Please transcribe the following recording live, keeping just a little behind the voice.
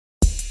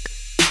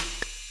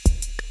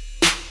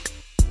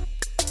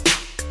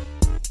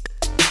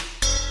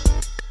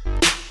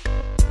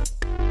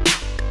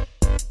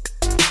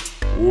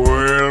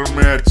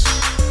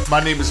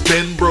My name is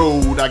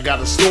Brode, I got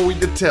a story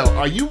to tell.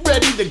 Are you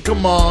ready? Then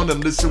come on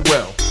and listen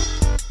well.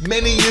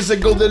 Many years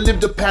ago there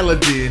lived a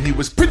paladin. He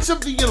was Prince of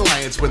the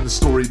Alliance when the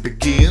story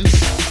begins.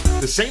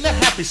 This ain't a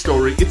happy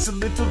story, it's a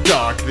little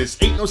dark. This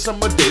ain't no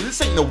summer day,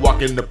 this ain't no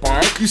walk in the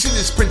park. You see,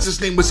 this prince's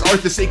name was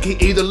Arthas,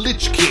 aka the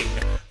Lich King.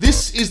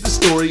 This is the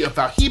story of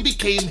how he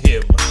became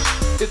him.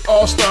 It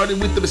all started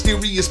with the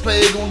mysterious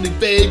plague. Only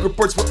vague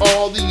reports were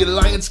all the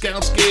Alliance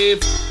scouts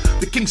gave.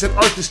 The king sent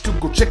Arthas to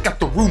go check out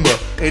the rumor,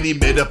 and he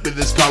met up with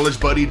his college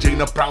buddy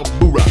Jaina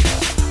Proudmura.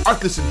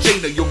 Arthas and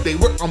Jaina, yo, they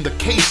were on the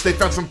case. They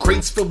found some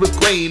crates filled with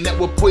grain that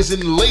were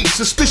poison laced.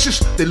 Suspicious,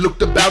 they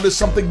looked about as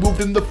something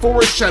moved in the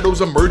forest. Shadows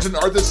emerged and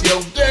Arthas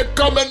yelled, "They're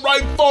coming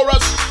right for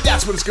us!"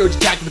 That's when the scourge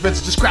attacked, the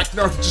defenses just cracked,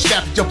 and Arthas just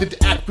snapped. He jumped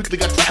into act, quickly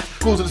got trapped.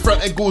 Ghouls at his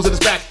front and ghouls at his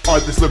back.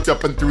 Arthas looked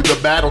up and through the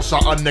battle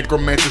saw a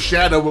necromancer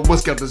shadow. It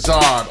was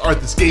Kel'Thuzad.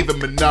 Arthas gave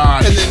him a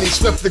nod, and then he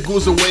swept the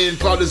ghouls away and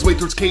clawed his way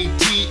towards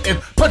KT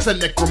and punched the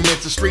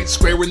necromancer straight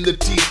square in the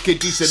teeth.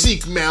 KT said,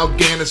 "Seek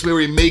Mal'Ganis where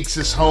he makes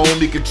his home.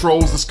 He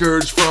controls the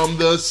scourge from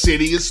the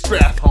city of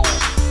Strathhome."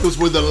 Those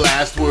were the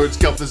last words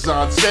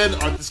Kel'Thuzad said.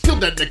 Arthas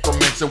killed that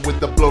necromancer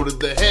with a blow to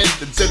the head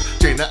and said,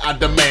 "Jaina, I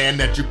demand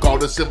that you call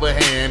the Silver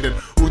Hand, and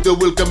Uther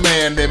will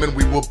command them, and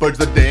we will purge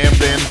the damned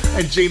then."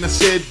 And Jaina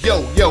said,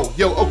 yo,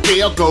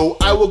 okay, I'll go.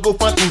 I will go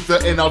find Uther,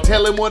 and I'll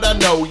tell him what I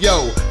know,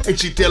 yo. And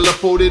she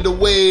teleported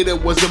away. There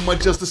wasn't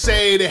much else to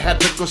say. They had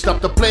to go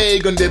stop the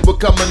plague, undead were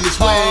coming this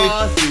way.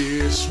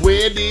 Arthas,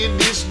 where did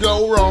this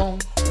go wrong?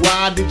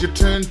 Why did you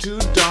turn to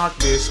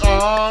darkness?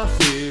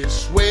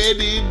 Arthas, where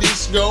did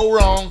this go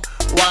wrong?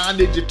 Why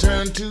did you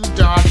turn to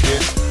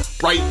darkness?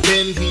 Right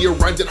then he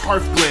arrived at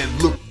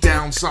Hearthglen, looked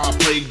down, saw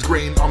plagued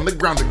grain on the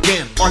ground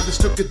again. Arthas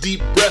took a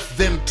deep breath,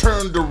 then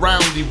turned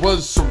around. He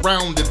was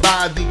surrounded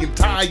by the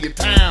entire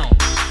town.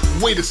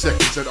 "Wait a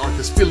second," said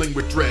Arthas, filling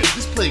with dread.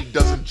 "This plague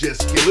doesn't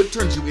just kill, it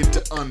turns you into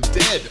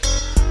undead."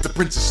 The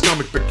prince's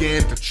stomach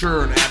began to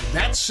churn. At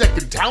that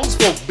second,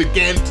 townsfolk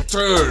began to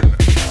turn.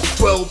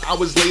 12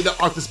 hours later,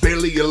 Arthas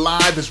barely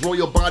alive. His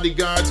royal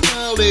bodyguards,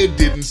 well, they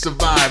didn't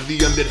survive. The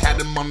undead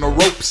had him on the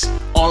ropes,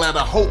 all out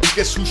of hope.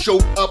 Guess who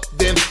showed up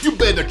then? You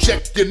better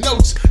check your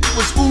notes. It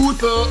was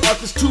Uther,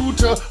 Arthas'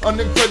 tutor. An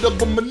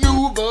incredible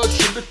maneuver,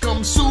 should've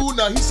come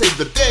sooner. He saved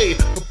the day,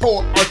 but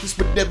poor Arthas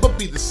would never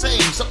be the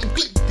same. Something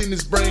clicked in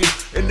his brain,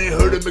 and they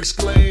heard him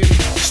exclaim,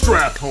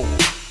 "Strathhome,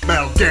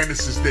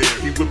 Mal'Ganis is there.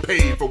 He will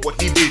pay for what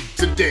he did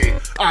today.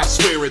 I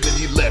swear." And then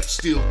he left,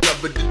 still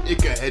covered in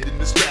ichor, heading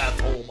to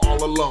Strathhome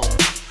all alone.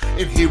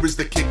 And here is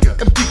the kicker.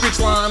 Empty crates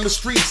line the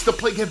streets. The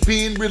plague had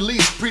been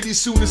released. Pretty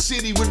soon the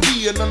city would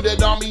be an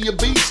undead army of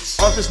beasts.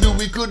 Arthas knew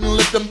he couldn't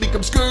let them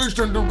become scourged.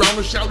 Turned around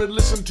and shouted,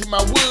 "Listen to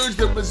my words.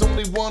 There is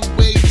only one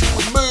way to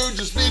emerge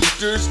as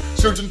victors.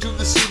 Surge into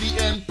the city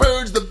and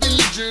purge the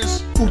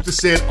villagers." Uther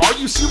said, "Are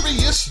you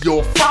serious?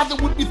 Your father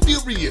would be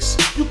furious.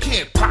 You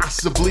can't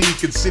possibly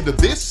consider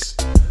this.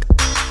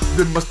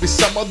 There must be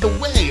some other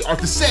way."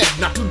 Arthas said,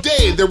 "Not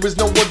today. There is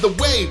no other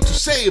way to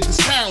save this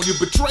town. You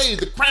betray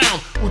the crown."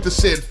 Uther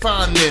said,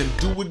 "Fine then,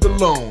 do it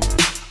alone.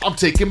 I'm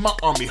taking my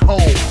army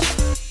home."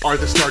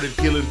 Arthas started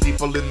killing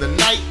people in the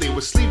night. They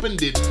were sleeping,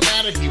 didn't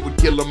matter. He would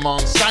kill them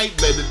on sight.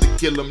 Better to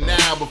kill them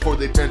now before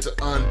they turn to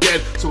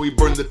undead. So he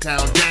burned the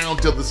town down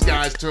till the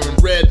skies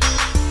turned red.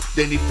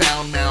 Then he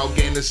found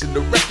Mal'Ganis in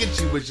the wreckage.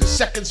 He was just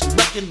seconds from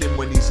reckoned. And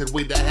when he said,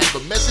 "Wait, I have a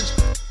message,"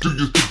 "Do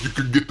you think you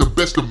can get the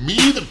best of me?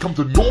 Then come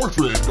to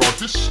Northrend,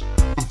 Arthas.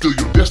 Fulfill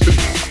your destiny."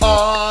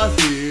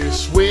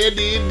 "Arthas, where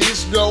did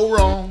this go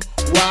wrong?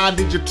 Why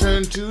did you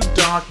turn to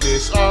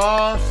darkness?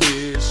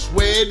 Arthas,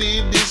 where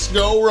did this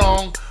go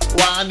wrong?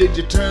 Why did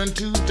you turn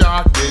to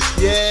darkness?"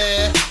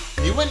 Yeah,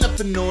 he went up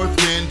to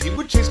Northrend. He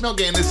would chase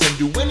Mal'Ganis and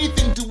do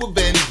anything to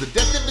avenge the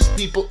death of his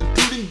people,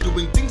 including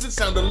doing things that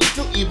sound a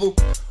little evil,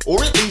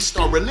 or at least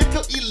are a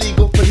little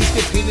illegal. But his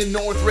campaign in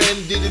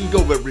Northrend didn't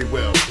go very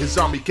well. His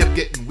army kept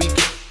getting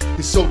weaker.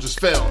 His soldiers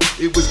fell.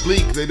 It was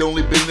bleak. They'd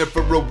only been there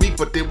for a week,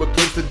 but they were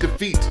close to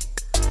defeat.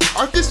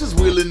 Arthas was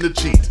willing to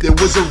cheat. There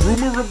was a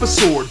rumor of a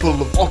sword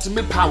full of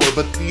ultimate power,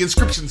 but the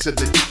inscription said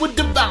that it would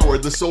devour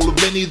the soul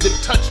of any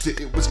that touched it.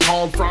 It was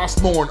called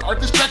Frostmourne.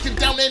 Arthas tracked it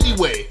down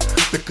anyway,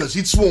 because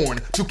he'd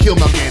sworn to kill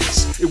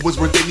Mal'Ganis. It was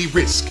worth any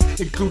risk,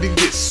 including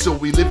this. So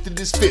he lifted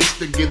his fist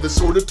and gave the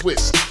sword a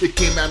twist. It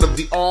came out of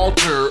the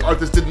altar.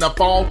 Arthas did not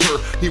falter.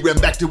 He ran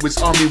back to his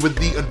army with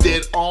the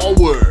undead all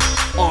were.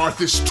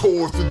 Arthas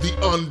tore through the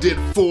undead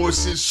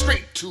forces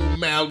straight to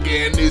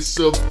Mal'Ganis,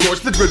 of course.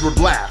 The Dreadword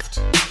laughed.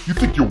 "You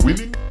think you're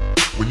winning?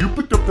 When you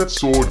picked up that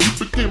sword, you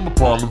became a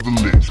pawn of the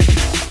Lich King."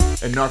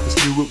 And Arthas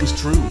knew it was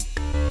true.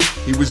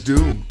 He was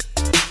doomed,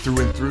 through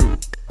and through.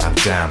 "I've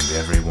damned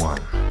everyone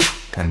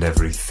and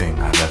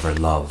everything I've ever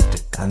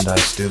loved, and I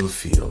still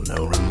feel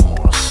no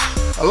remorse."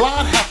 A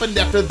lot happened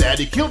after that.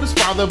 He killed his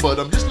father, but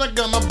I'm just not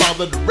gonna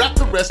bother to rap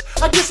the rest.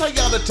 I guess I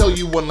gotta tell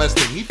you one last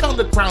thing. He found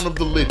the crown of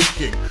the Lich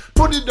King,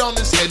 put it on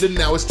his head, and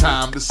now it's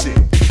time to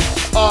sing.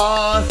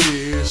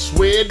 "Arthas,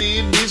 where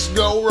did this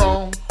go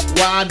wrong?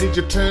 Why did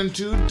you turn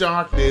to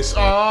darkness?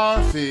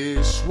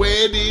 Arthas,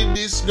 where did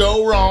this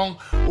go wrong?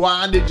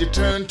 Why did you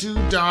turn to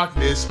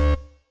darkness?"